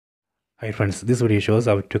Hi friends, this video shows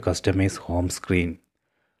how to customize home screen,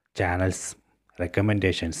 channels,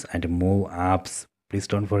 recommendations and move apps. Please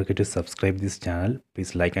don't forget to subscribe this channel.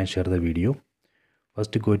 Please like and share the video.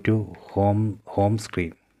 First go to home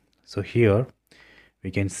screen. So here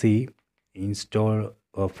we can see install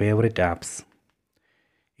favorite apps.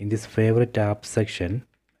 In this favorite app section,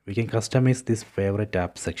 we can customize this favorite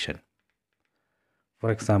app section.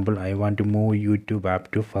 For example, I want to move YouTube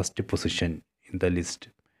app to first position in the list.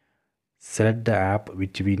 Select the app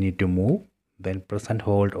which we need to move, then press and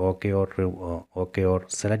hold OK or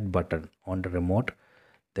select button on the remote,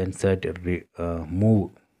 then select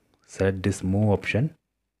move. Select this move option,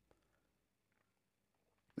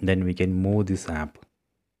 then we can move this app.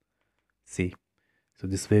 See, so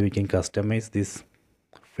this way we can customize this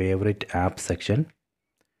favorite app section.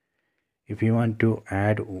 If you want to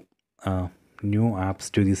add new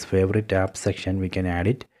apps to this favorite app section, we can add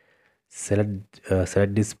it.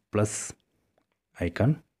 Select this plus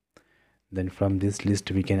icon, then from this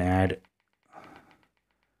list we can add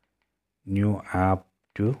new app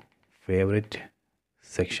to favorite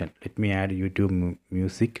section. Let me add YouTube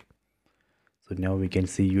music. So now we can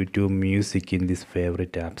see YouTube music in this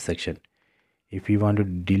favorite app section. If we want to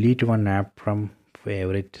delete one app from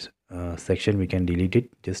favorite section, we can delete it.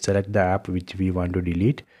 Just select the app which we want to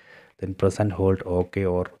delete, then press and hold OK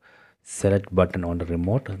or select button on the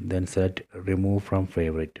remote, then select remove from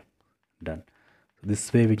favorite. Done. So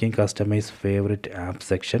this way we can customize favorite app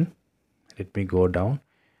section. Let me go down.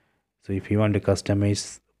 So if you want to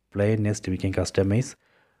customize playlist, we can customize.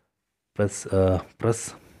 Press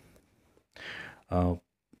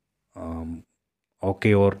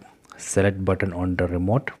OK or select button on the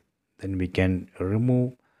remote, then we can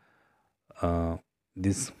remove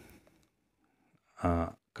this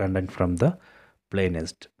content from the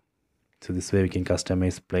playlist. So this way we can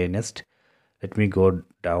customize playlist. Let me go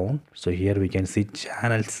down. So here we can see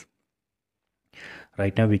channels.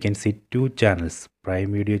 Right now we can see two channels,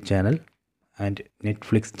 Prime Video channel and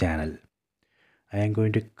Netflix channel. I am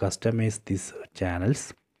going to customize these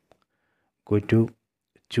channels. Go to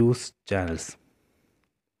choose channels.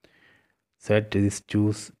 Set this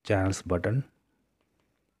choose channels button.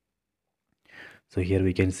 So here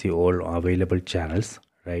we can see all available channels.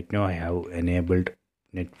 Right now I have enabled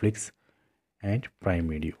Netflix and Prime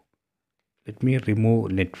Video. Let me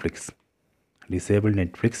remove Netflix, disable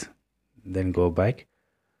Netflix, then go back.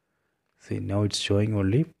 See, now it's showing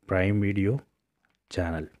only Prime Video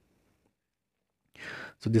channel.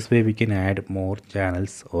 So this way we can add more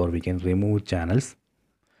channels or we can remove channels.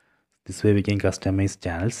 This way we can customize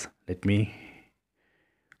channels. Let me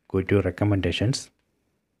go to recommendations.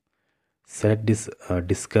 Select this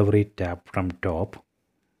discovery tab from top.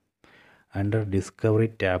 Under discovery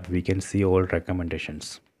tab we can see all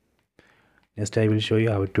recommendations. Next I will show you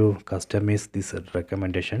how to customize these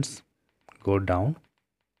recommendations. Go down,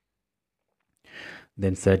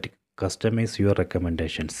 then set customize your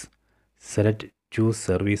recommendations. Select choose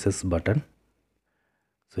services button.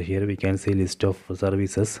 So here we can see list of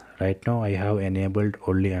services. Right now I have enabled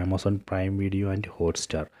only Amazon Prime Video and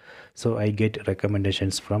Hotstar, so I get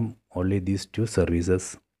recommendations from only these two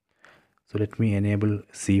services. So let me enable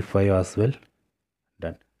C5 as well.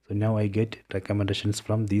 Done. So now I get recommendations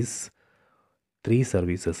from these three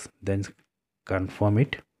services, then confirm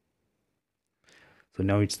it. So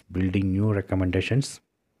now it's building new recommendations.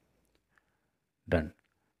 Done.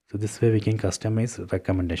 So this way we can customize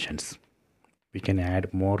recommendations. We can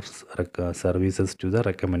add more services to the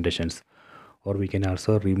recommendations, or we can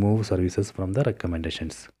also remove services from the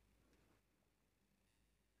recommendations.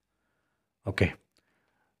 Okay,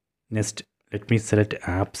 next let me select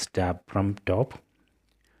apps tab from top.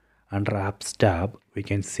 Under apps tab we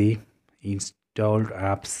can see installed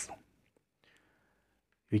apps.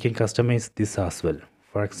 We can customize this as well.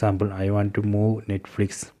 For example, I want to move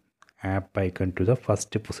Netflix app icon to the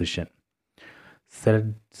first position.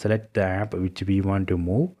 Select the app which we want to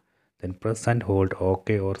move, then press and hold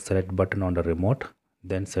OK or select button on the remote,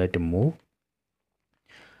 then select move.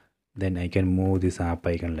 Then I can move this app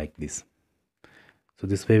icon like this. So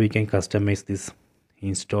this way we can customize this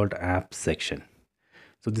installed app section.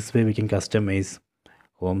 So this way we can customize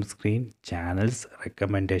home screen, channels,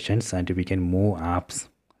 recommendations, and we can move apps.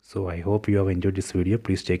 So I hope you have enjoyed this video.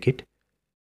 Please check it.